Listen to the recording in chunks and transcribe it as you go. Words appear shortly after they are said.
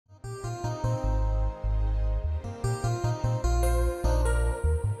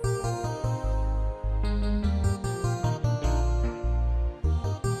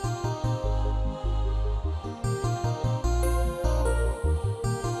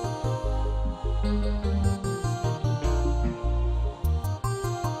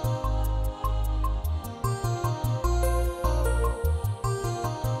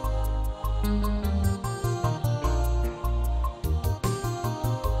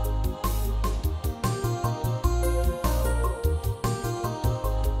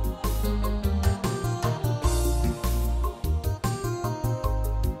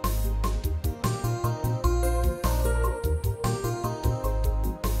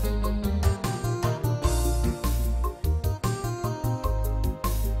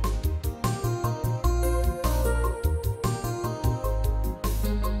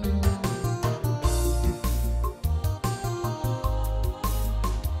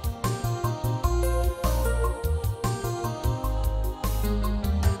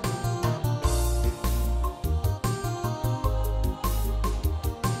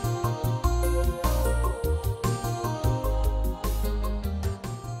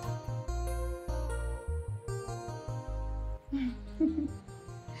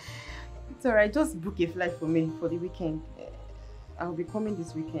It's alright, just book a flight for me for the weekend. I'll be coming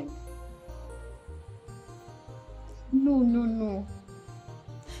this weekend. No, no, no.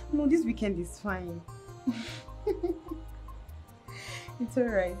 No, this weekend is fine. It's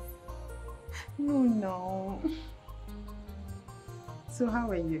alright. No, no. So how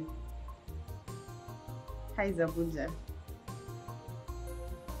are you? How is Abuja?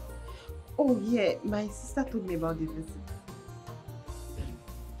 Oh yeah, my sister told me about the visit.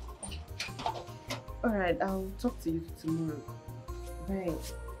 Alright, I'll talk to you tomorrow. Bye.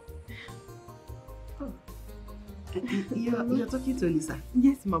 Oh. You're talking to Lisa?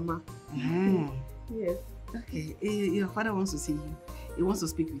 Yes, Mama. Ah. Yes. Okay, your father wants to see you. He wants to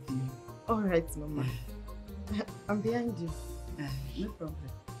speak with you. Alright, Mama. I'm behind you. No problem.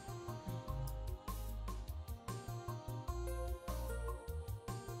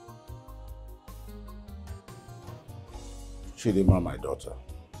 Chidima, my daughter.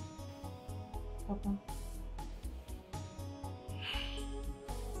 Papa.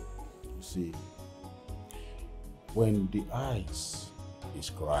 You see, when the eyes is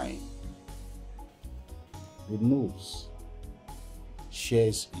crying, the nose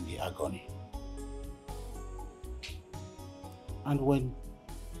shares in the agony. And when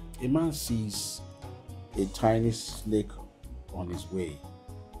a man sees a tiny snake on his way,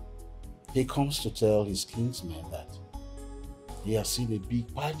 he comes to tell his kinsmen that he has seen a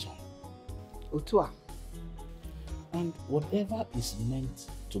big python. Otua. And whatever is meant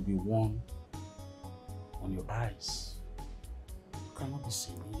to be worn on your eyes cannot be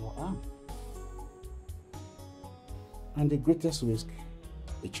seen in your arm. And the greatest risk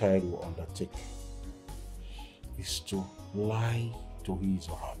a child will undertake is to lie to his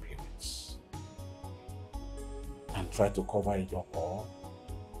or her parents and try to cover it up or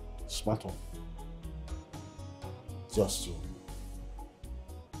smart up just to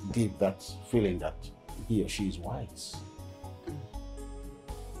give that feeling that he or she is wise.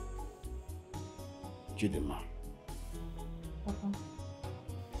 Chidima, Papa.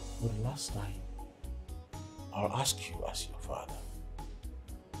 for the last time, I'll ask you as your father,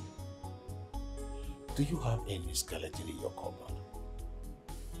 do you have any skeleton in your cupboard?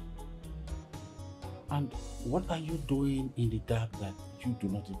 And what are you doing in the dark that you do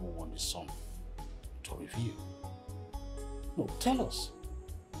not even want the sun to reveal? No, tell us.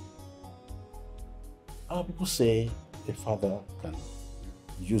 Our people say a father can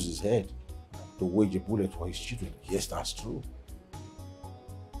use his head to wage a bullet for his children. Yes, that's true.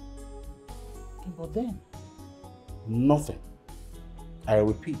 But then, nothing, I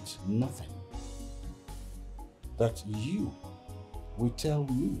repeat, nothing, that you will tell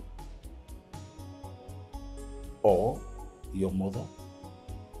me or your mother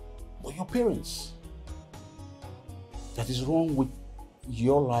or your parents that is wrong with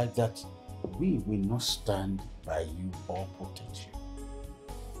your life, that we will not stand by you or protect you.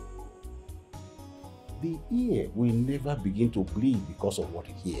 The ear will never begin to bleed because of what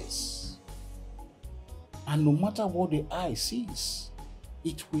it hears. And no matter what the eye sees,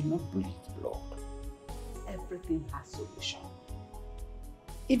 it will not bleed blood. Everything has solution.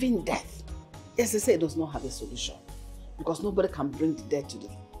 Even death. Yes, they say it does not have a solution. Because nobody can bring the dead to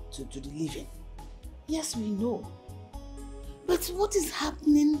the living. Yes, we know. But what is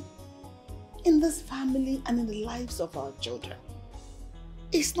happening in this family and in the lives of our children?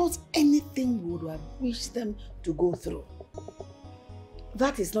 It's not anything we would have wished them to go through.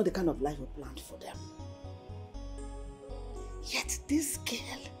 That is not the kind of life we planned for them. Yet this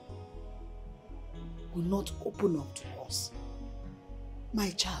girl will not open up to us. My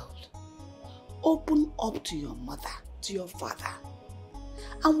child, open up to your mother, to your father,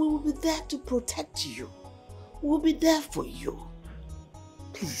 and we will be there to protect you. We will be there for you.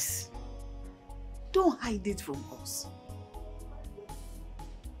 Please, don't hide it from us.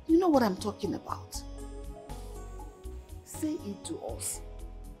 You know what I'm talking about. Say it to us.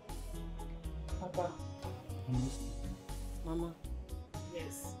 Papa. Mama.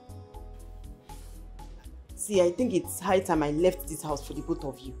 Yes. See, I think it's high time I left this house for the both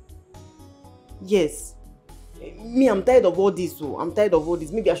of you. Yes. Me, I'm tired of all this. So I'm tired of all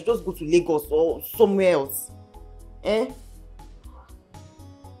this. Maybe I should just go to Lagos or somewhere else. Eh?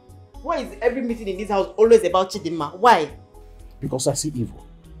 Why is every meeting in this house always about Chidima? Why? Because I see evil.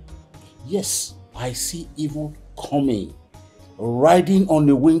 Yes, I see evil coming, riding on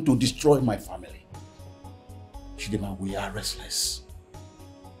the wing to destroy my family. Chidima, we are restless.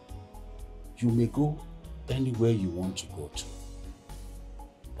 You may go anywhere you want to go to.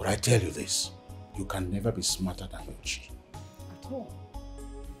 But I tell you this, you can never be smarter than your chi. At all.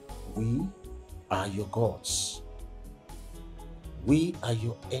 We are your gods. We are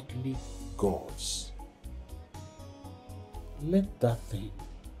your earthly gods. Let that thing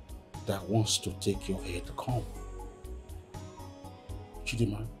that wants to take your head come.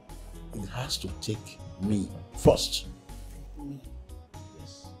 Chidima, it has to take me first. Me?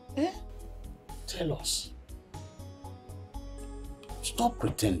 Yes. Eh? Tell us. Stop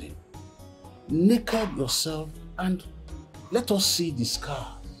pretending. Naked yourself and let us see the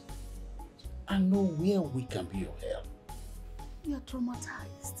scars and know where we can be of help. We are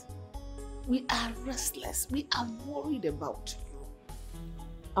traumatized. We are restless. We are worried about you.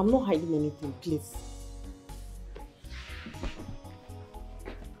 I'm not hiding anything, please.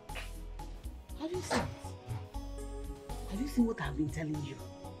 Have you seen it? Have you seen what I've been telling you?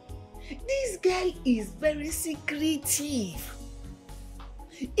 This girl is very secretive.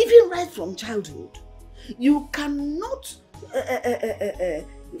 Even right from childhood, you cannot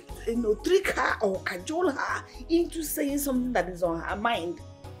trick her or cajole her into saying something that is on her mind.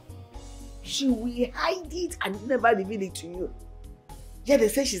 She will hide it and never reveal it to you. Yeah, they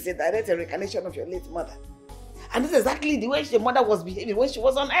say she's a direct reincarnation of your late mother. And that's exactly the way your mother was behaving when she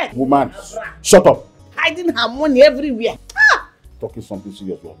was on earth. Woman, shut up. Hiding her money everywhere. Ah! Talking something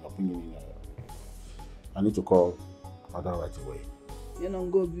serious, you're bringing in. I need to call Ada right away. You don't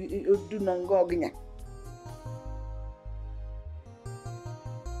go do not go again.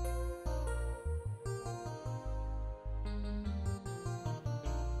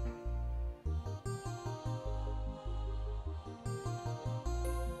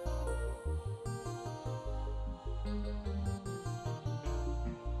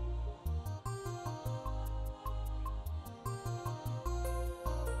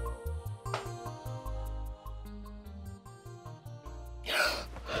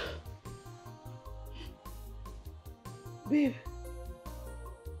 Babe.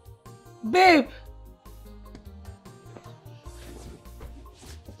 Babe.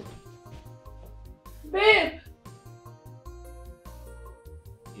 Babe.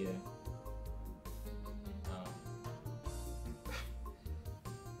 Yeah.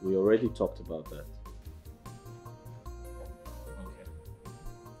 We already talked about that. Okay.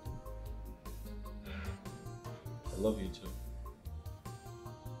 I love you too.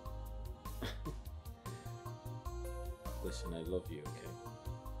 Listen, I love you, okay?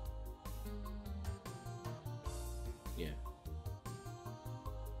 Yeah.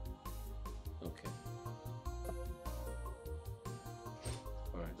 Okay.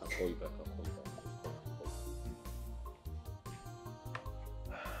 Alright, I'll call you back,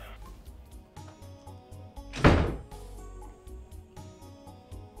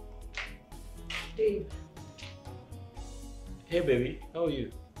 Dave. Hey baby, how are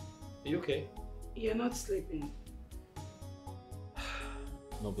you? Are you okay? You're not sleeping.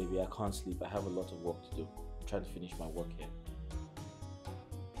 No baby, I can't sleep. I have a lot of work to do. I'm trying to finish my work here.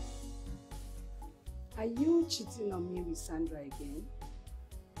 Are you cheating on me with Sandra again?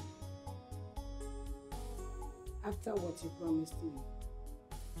 After what you promised me?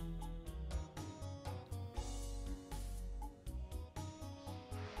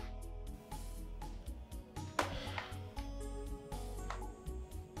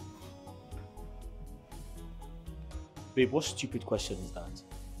 Babe, what stupid question is that?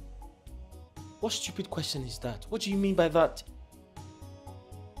 What stupid question is that? What do you mean by that?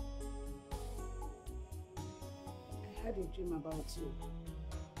 I had a dream about you.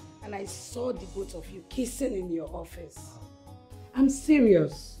 And I saw the both of you kissing in your office. I'm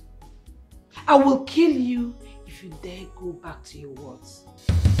serious. I will kill you if you dare go back to your words.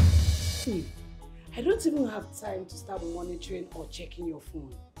 See, I don't even have time to start monitoring or checking your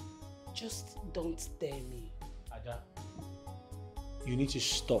phone. Just don't dare me. Ada, you need to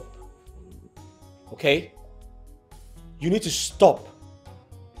stop. Okay? You need to stop.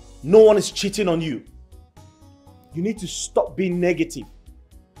 No one is cheating on you. You need to stop being negative.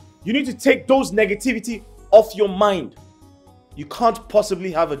 You need to take those negativity off your mind. You can't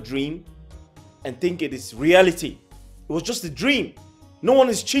possibly have a dream and think it is reality. It was just a dream. No one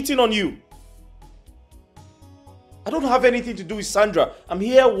is cheating on you. I don't have anything to do with Sandra. I'm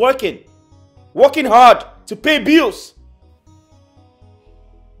here working. Working hard to pay bills.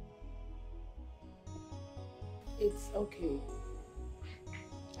 It's okay.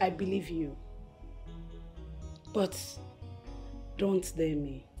 I believe you. But don't dare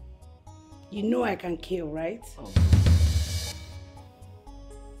me. You know I can kill, right? Oh.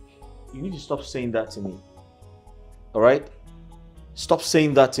 You need to stop saying that to me. Alright? Stop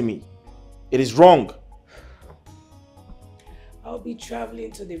saying that to me. It is wrong. I'll be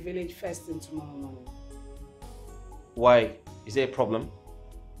traveling to the village first thing tomorrow morning. Why? Is there a problem?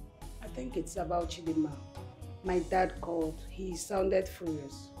 I think it's about Chidima. My dad called. He sounded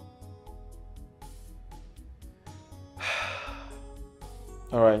furious.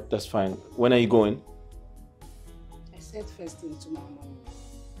 Alright, that's fine. When are you going? I said first thing tomorrow morning.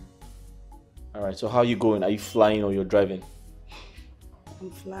 Alright, so how are you going? Are you flying or you're driving?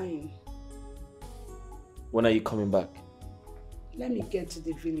 I'm flying. When are you coming back? Let me get to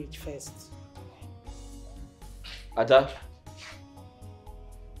the village first. Ada?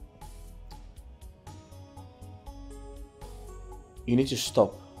 You need to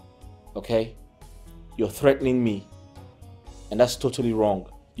stop, okay? You're threatening me, and that's totally wrong.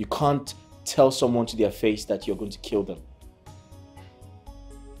 You can't tell someone to their face that you're going to kill them.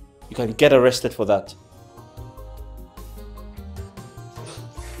 You can get arrested for that.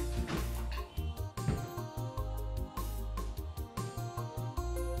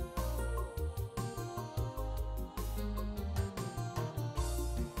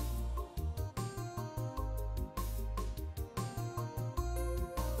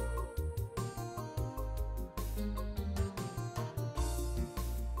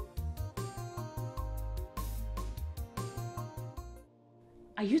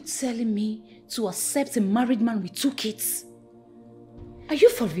 Are you telling me to accept a married man with 2 kids? Are you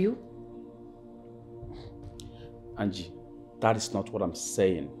for real? Angie, that is not what I'm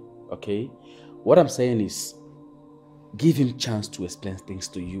saying, okay? What I'm saying is, give him chance to explain things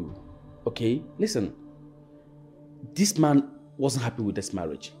to you, okay? Listen, this man wasn't happy with this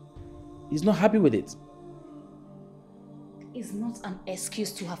marriage. He's not happy with it. It's not an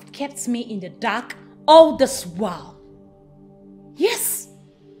excuse to have kept me in the dark all this while. Yes,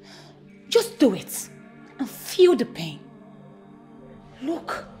 just do it and feel the pain.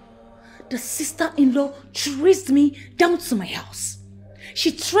 Look, the sister-in-law traced me down to my house.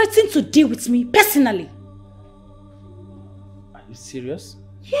 She threatened to deal with me personally. Are you serious?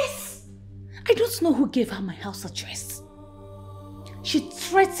 Yes, I don't know who gave her my house address. She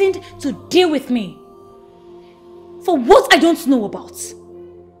threatened to deal with me for what I don't know about.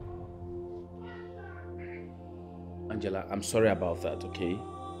 Angela, I'm sorry about that, okay?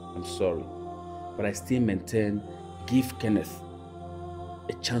 I'm sorry. But I still maintain, give Kenneth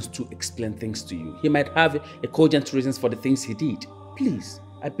a chance to explain things to you. He might have a cogent reasons for the things he did. Please,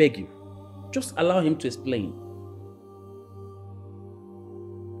 I beg you, just allow him to explain.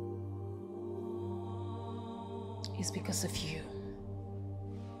 It's because of you.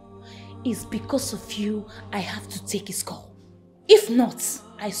 It's because of you I have to take his call. If not,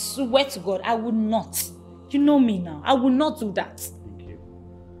 I swear to God, I would not. You know me now. I will not do that. Thank you.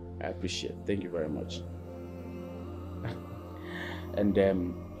 I appreciate it. Thank you very much. And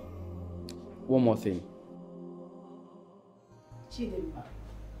one more thing. Chidinma,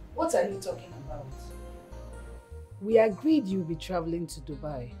 what are you talking about? We agreed you'll be traveling to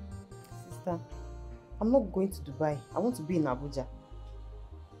Dubai. Sister, I'm not going to Dubai. I want to be in Abuja.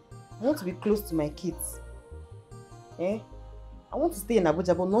 I want to be close to my kids. Eh? I want to stay in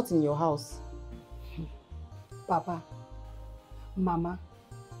Abuja, but not in your house. Papa, Mama,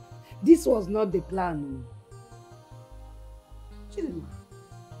 this was not the plan. Chidinma,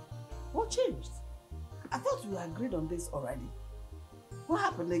 what changed? I thought we agreed on this already. What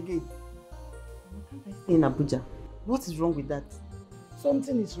happened again? Can't I stay in Abuja? What is wrong with that?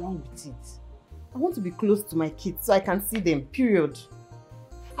 Something is wrong with it. I want to be close to my kids so I can see them, period.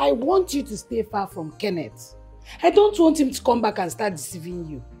 I want you to stay far from Kenneth. I don't want him to come back and start deceiving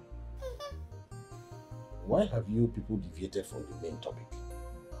you. Why have you people deviated from the main topic?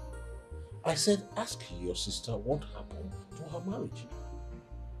 I said, ask your sister what happened to her marriage.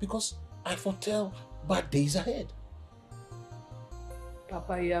 Because I foretell bad days ahead.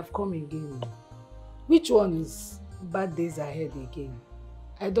 Papa, you have come again. Which one is bad days ahead again?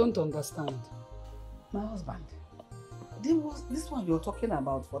 I don't understand. My husband, this one you're talking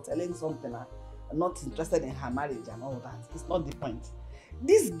about for telling something I'm not interested in her marriage and all that. It's not the point.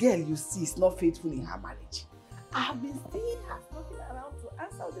 This girl you see is not faithful in her marriage. I have been seeing her snooping around to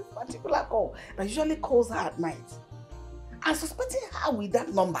answer this particular call that usually calls her at night. I'm suspecting her with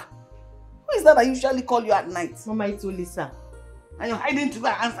that number. Who is that usually call you at night? Mama, it's Lisa. And you're hiding to go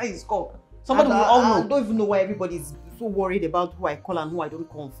and answer his call. Somebody will all all know. know. I don't even know why everybody is so worried about who I call and who I don't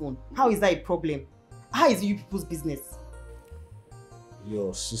call on phone. How is that a problem? How is it you people's business?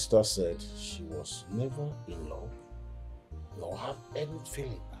 Your sister said she was never in love, nor have any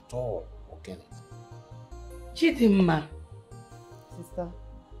feeling at all for Kenneth. Chidinma. Sister.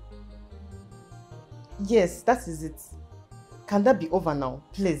 Yes, that is it. Can that be over now,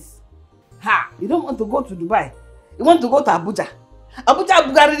 please? Ha! You don't want to go to Dubai. You want to go to Abuja.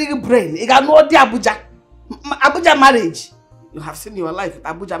 Abuja really brain. You got no the Abuja. Abuja marriage. You have seen your life with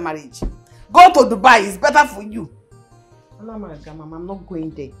Abuja marriage. Go to Dubai. It's better for you. I'm not going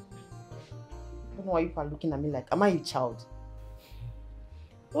there. I don't know why you are looking at me like, am I a child?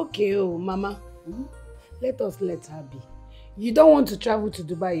 Okay, oh, Mama. Let her be. You don't want to travel to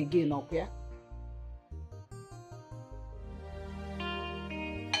Dubai again, okay?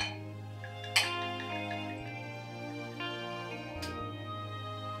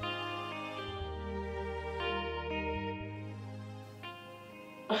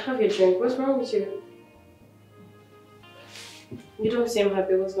 Have your drink. What's wrong with you? You don't seem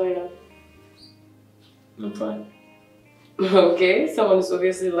happy. What's going on? I'm fine. Okay, someone is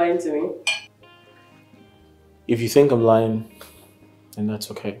obviously lying to me. If you think I'm lying, then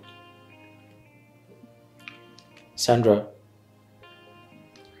that's okay. Sandra,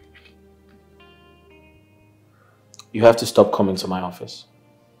 you have to stop coming to my office.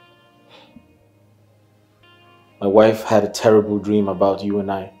 My wife had a terrible dream about you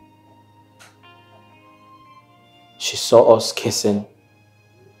and I. She saw us kissing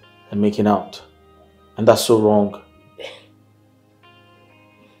and making out. And that's so wrong.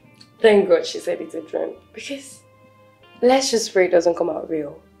 Thank God she said it's a dream. Because let's just pray it doesn't come out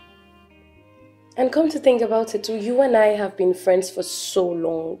real. And come to think about it too, you and I have been friends for so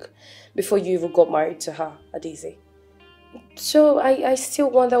long before you even got married to her, Adeze. So I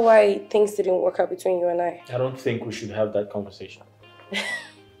still wonder why things didn't work out between you and I. I don't think we should have that conversation.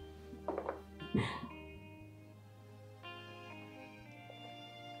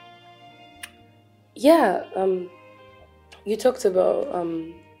 Yeah, you talked about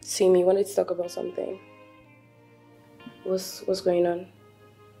seeing me. You wanted to talk about something. What's going on?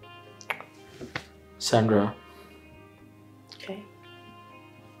 Sandra. Okay.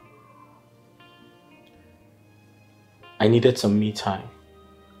 I needed some me time.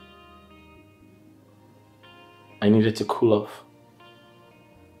 I needed to cool off.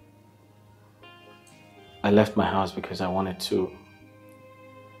 I left my house because I wanted to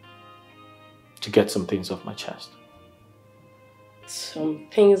get some things off my chest. Some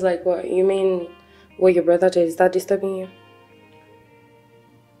things like what? You mean what your brother did? Is that disturbing you?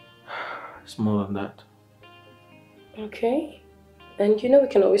 It's more than that. Okay. And you know we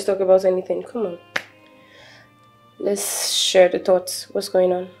can always talk about anything. Come on. Let's share the thoughts. What's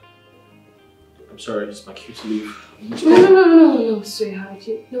going on? I'm sorry, it's my cue to leave. No, sweetheart.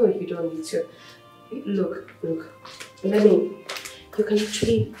 No, you don't need to. Look. Let me. You can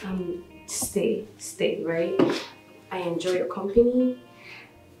actually stay, right? I enjoy your company,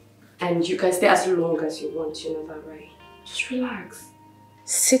 and you can stay as long as you want. You know that, right? Just relax.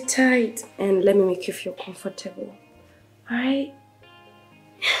 Sit tight and let me make you feel comfortable. All right?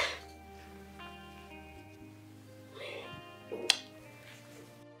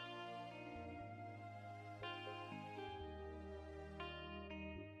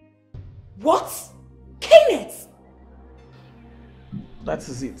 What? Kenneth! That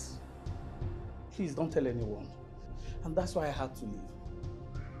is it. Please don't tell anyone. And that's why I had to leave.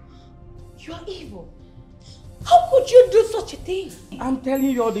 You are evil. How could you do such a thing? I'm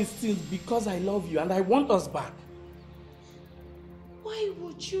telling you all these things because I love you and I want us back. Why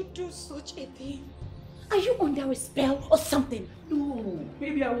would you do such a thing? Are you under a spell or something? No,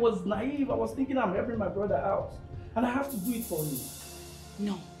 maybe I was naive. I was thinking I'm helping my brother out. And I have to do it for him.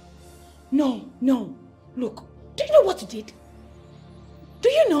 No. Look, do you know what you did? Do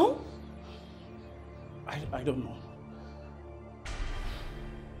you know? I don't know.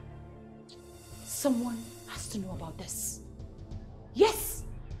 Someone has to know about this. Yes,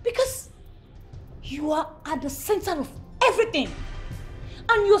 because you are at the center of everything.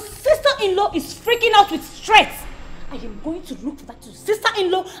 And your sister-in-law is freaking out with stress. I am going to look for that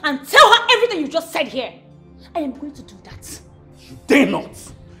sister-in-law and tell her everything you just said here. I am going to do that. You dare not.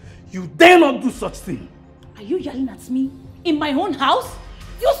 You dare not do such thing. Are you yelling at me in my own house?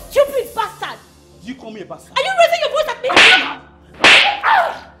 You stupid bastard! You call me a bastard? Are you raising your voice at me?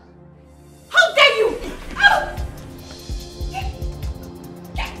 How dare you!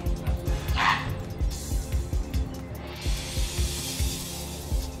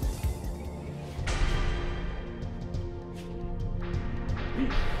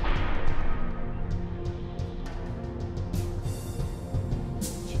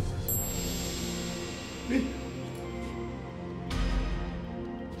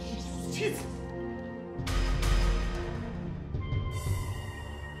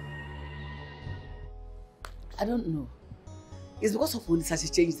 I don't know. It's because of Olisa she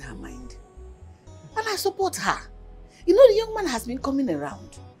changed her mind. And I support her. You know, the young man has been coming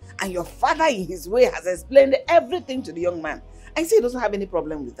around. And your father in his way has explained everything to the young man. I say he doesn't have any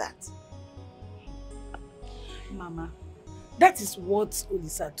problem with that. Mama, that is what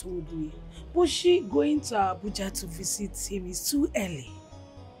Olisa told me. But she going to Abuja to visit him is too early.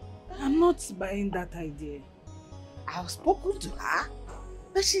 I'm not buying that idea. I've spoken to her.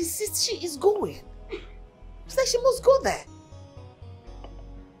 But she insists she is going. She said she must go there.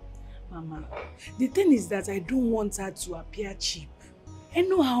 Mama, the thing is that I don't want her to appear cheap. I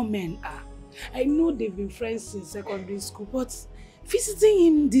know how men are. I know they've been friends since secondary school, but visiting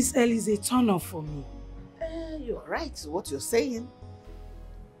him this early is a turn-off for me. You're right, what you're saying.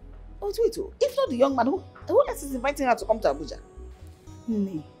 Oh, wait, if not the young man, who else is inviting her to come to Abuja?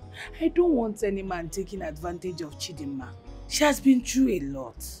 Nee, I don't want any man taking advantage of Chidinma. She has been through a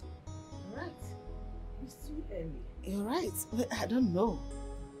lot. You're right. It's too early. You're right, but I don't know.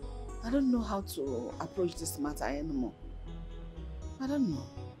 I don't know how to approach this matter anymore. I don't know.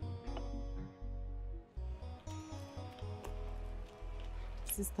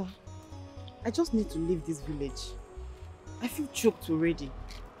 Sister, I just need to leave this village. I feel choked already.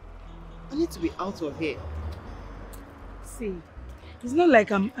 I need to be out of here. See, it's not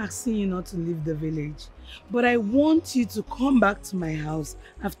like I'm asking you not to leave the village, but I want you to come back to my house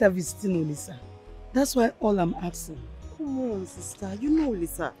after visiting Olisa. That's why all I'm asking. Come on, sister. You know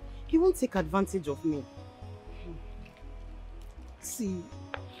Olisa. He won't take advantage of me. See,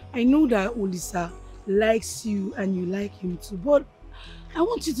 I know that Olisa likes you and you like him too, but I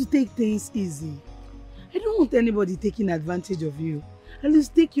want you to take things easy. I don't want anybody taking advantage of you. At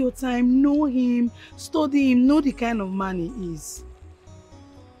least take your time, know him, study him, know the kind of man he is.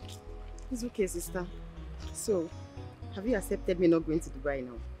 It's okay, sister. So, have you accepted me not going to Dubai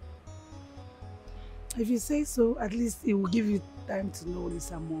now? If you say so, at least it will give you time to know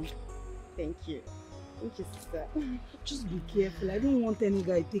Olisa more. Thank you. Thank you, sister. Just be careful. I don't want any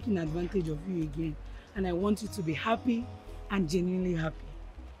guy taking advantage of you again. And I want you to be happy and genuinely happy.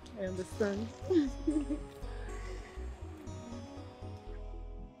 I understand.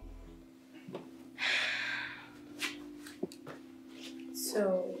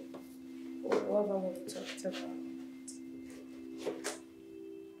 So, what have we talked about?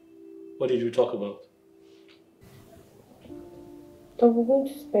 What did we talk about? That we're going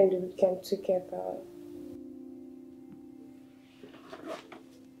to spend the weekend together.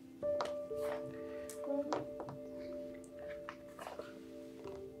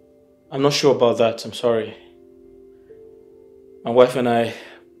 I'm not sure about that, I'm sorry. My wife and I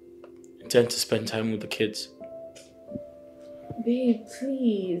intend to spend time with the kids. Babe,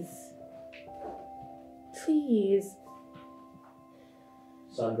 please. Please.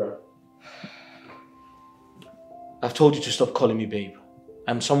 Sandra. I've told you to stop calling me babe.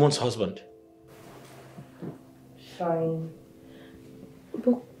 I'm someone's husband. Fine.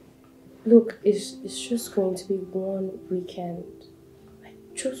 But look, it's just going to be one weekend. Like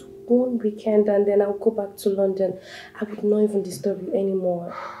just one weekend and then I'll go back to London. I would not even disturb you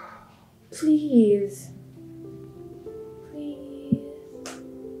anymore. Please. Please.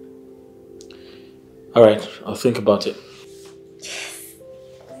 Alright, I'll think about it. Yes.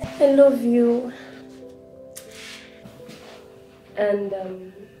 I love you. And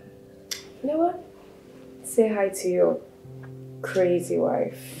you know what? Say hi to your crazy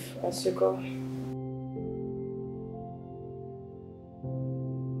wife as you go.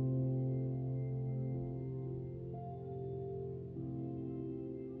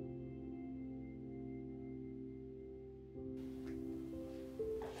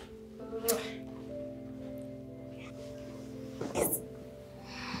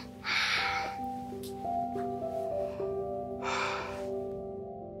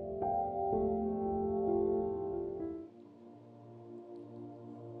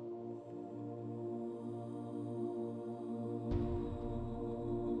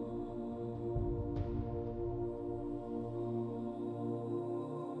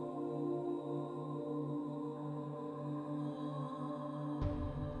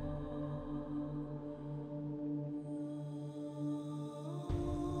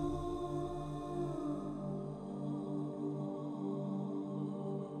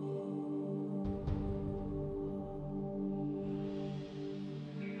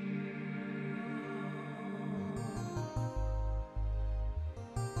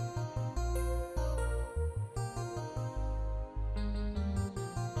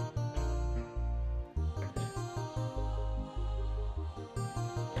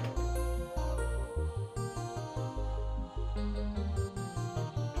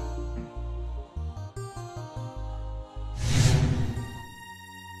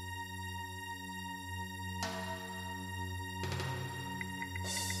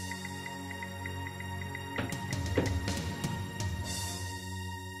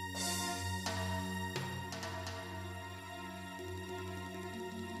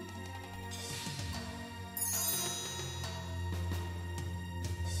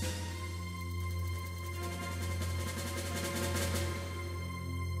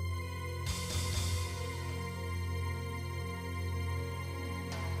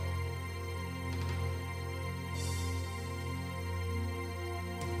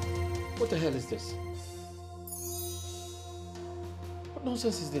 What the hell is this? What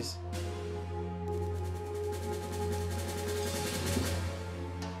nonsense is this?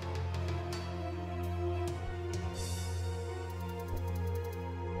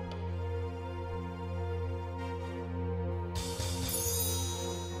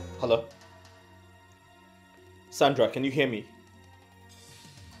 Hello? Sandra, can you hear me?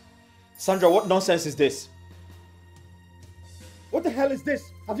 Sandra, what nonsense is this? What the hell is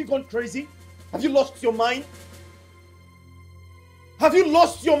this? Have you gone crazy? Have you lost your mind? Have you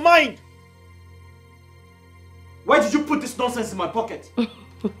lost your mind? Why did you put this nonsense in my pocket?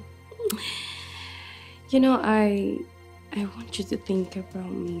 You know, I want you to think about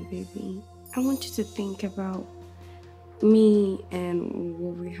me, baby. I want you to think about me and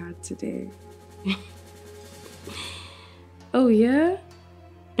what we had today. Oh, yeah?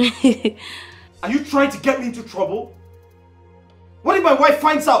 Are you trying to get me into trouble? What if my wife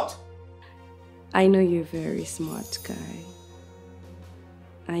finds out? I know you're a very smart guy.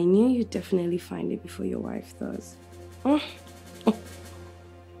 I knew you'd definitely find it before your wife does.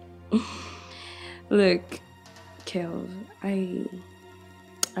 Look, Kel, I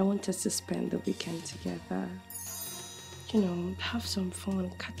want us to spend the weekend together. You know, have some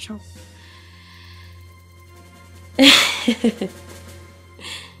fun, catch up.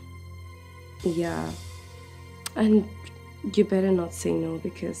 Yeah, and you better not say no,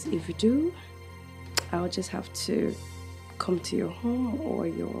 because if you do, I'll just have to come to your home or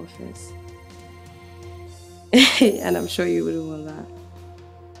your office. And I'm sure you wouldn't want that.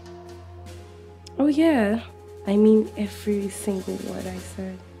 Oh yeah, I mean every single word I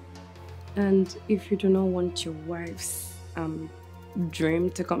said. And if you do not want your wife's dream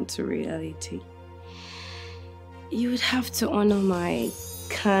to come to reality, you would have to honor my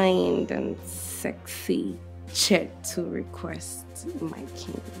kind and sexy to request, my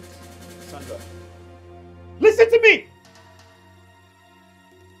king. Sandra, listen to me!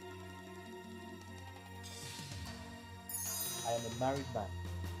 I am a married man.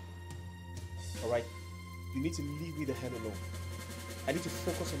 Alright? You need to leave me the hell alone. I need to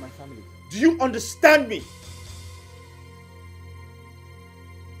focus on my family. Do you understand me?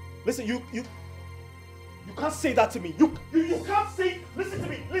 Listen, you can't say that to me. You can't say. Listen to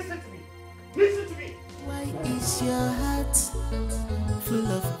me. Listen to me. Listen to me. Why is your heart full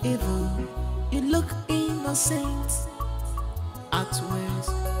of evil? You look innocent outwards,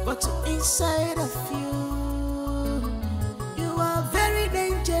 but inside of you, you are very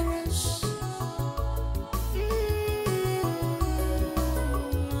dangerous.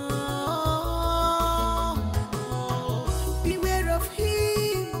 Beware of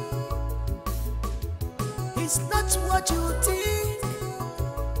him. He's not what you think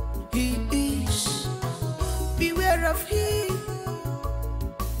he is. Beware of him.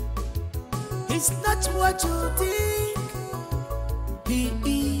 He's not what you think he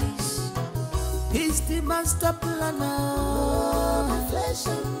is. He's the master planner. My flesh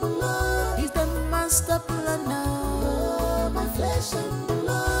and blood. He's the master planner. My flesh and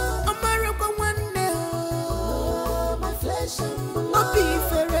blood. America one day. My flesh and blood. I'll be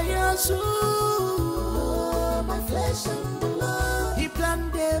fair soon. My flesh and blood. He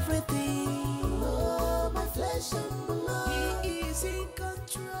planned everything. My flesh and blood. He is in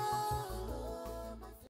control.